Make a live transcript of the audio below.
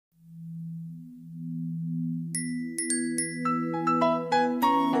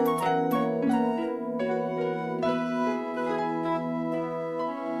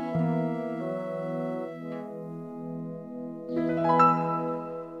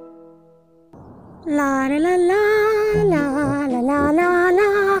La la la la la la la la la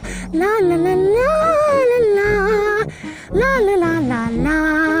la la la la la la la la.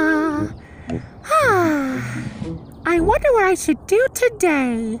 I wonder what I should do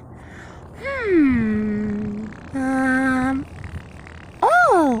today.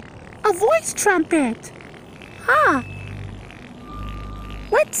 Oh, a voice trumpet.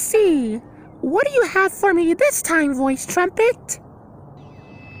 Let's see. What do you have for me this time, voice trumpet?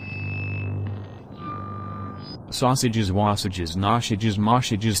 Sausages, wassages, nossages,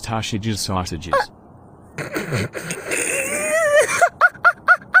 mossages, tossages, sausages.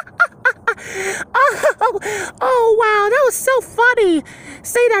 Oh, wow, that was so funny.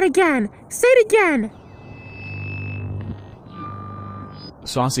 Say that again. Say it again.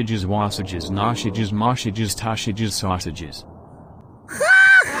 Sausages, wassages, nossages, mossages, tossages, sausages.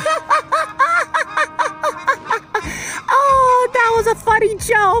 Oh, that was a funny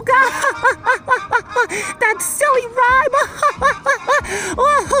joke. That silly rhyme.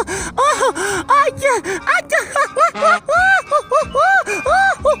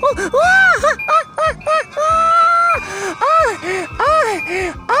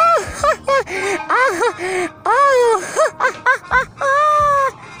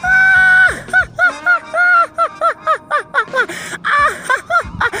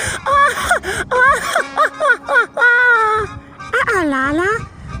 Lala,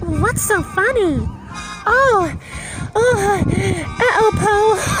 what's so funny? Oh,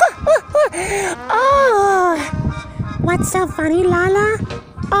 Po. Oh, what's so funny, Lala?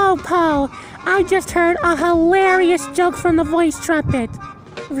 Oh, Po, I just heard a hilarious joke from the voice trumpet.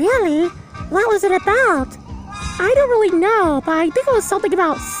 Really? What was it about? I don't really know, but I think it was something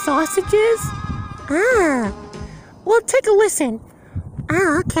about sausages. Well, take a listen.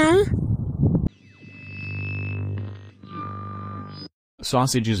 Okay.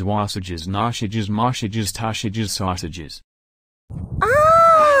 Sausages, wassages, nossages, mossages, tossages, sausages.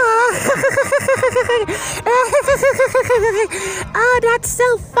 Oh, that's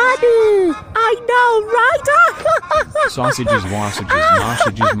so funny. I know, right? Sausages, wassages,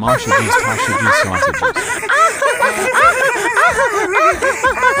 nossages, mossages, tossages, sausages.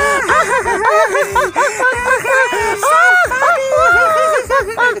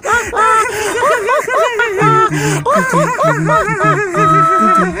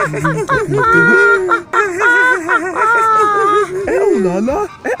 Oh, Lala.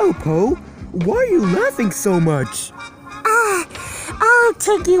 Oh, Po. Why are you laughing so much? Oh,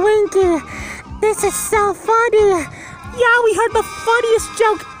 Tinky Winky. This is so funny. Yeah, we heard the funniest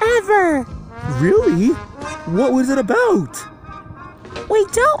joke ever. Really? What was it about? We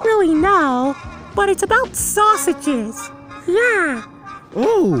don't really know, but it's about sausages. Yeah.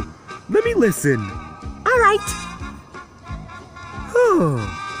 Oh, let me listen. All right.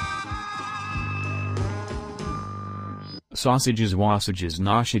 Sausages, wassages,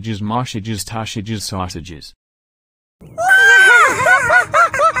 nossages, mossages, tossages, sausages.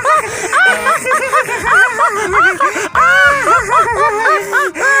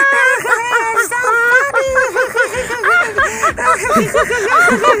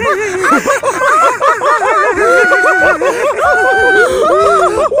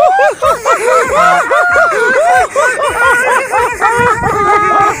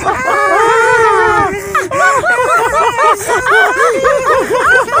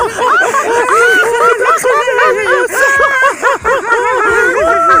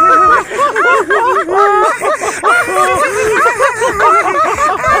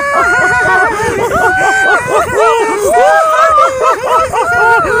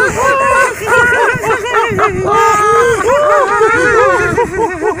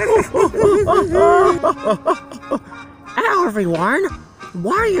 Hello, everyone.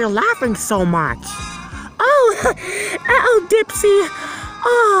 Why are you laughing so much? Oh, Dipsy.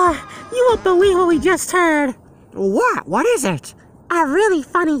 Oh, you won't believe what we just heard. What? What is it? A really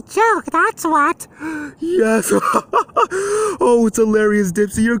funny joke, that's what. Yes. Oh, it's hilarious,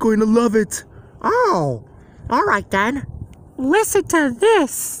 Dipsy. You're going to love it. Oh, all right then. Listen to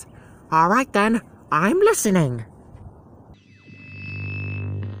this. All right then, I'm listening.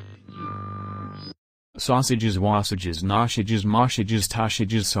 Sausages, wassages, nossages, mossages,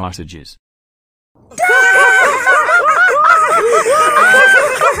 tossages, sausages.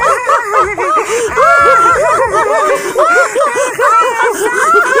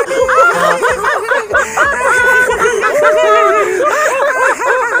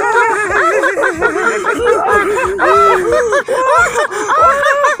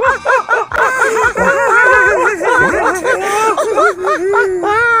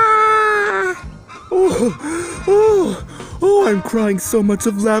 Oh, I'm crying so much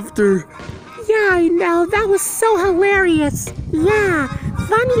of laughter. Yeah, I know, that was so hilarious. Yeah,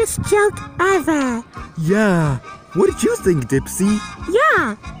 funniest joke ever. Yeah. What did you think, Dipsy?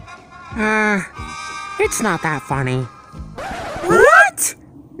 Yeah. It's not that funny. What?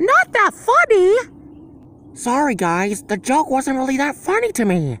 Not that funny? Sorry, guys. The joke wasn't really that funny to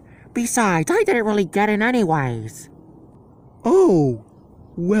me. Besides, I didn't really get it anyways. Oh.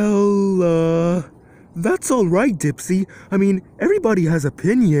 Well, that's all right, Dipsy. I mean, everybody has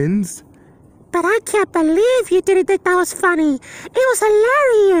opinions. But I can't believe you didn't think that was funny. It was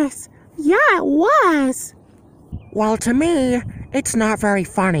hilarious. Yeah, it was. Well, to me, it's not very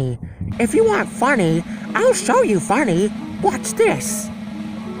funny. If you want funny, I'll show you funny. Watch this.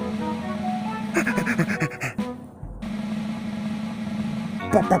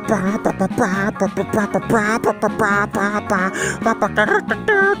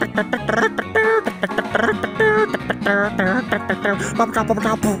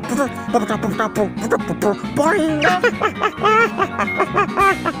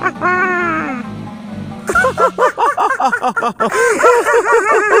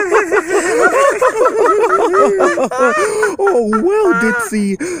 Oh, well,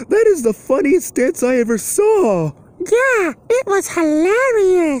 Dipsy, that is the funniest dance I ever saw. Yeah, it was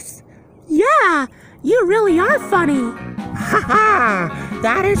hilarious. Yeah, you really are funny. Ha ha!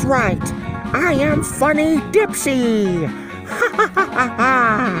 That is right. I am funny Dipsy. Ha ha ha ha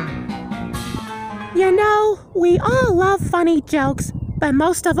ha! You know, we all love funny jokes, but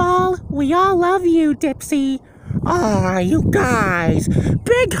most of all, we all love you, Dipsy. Aw, you guys!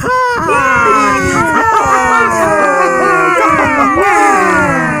 Big hug!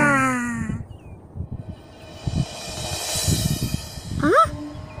 Huh?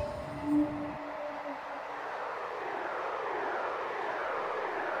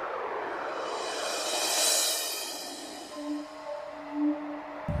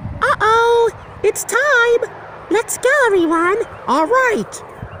 Uh-oh! It's time! Let's go, everyone! All right,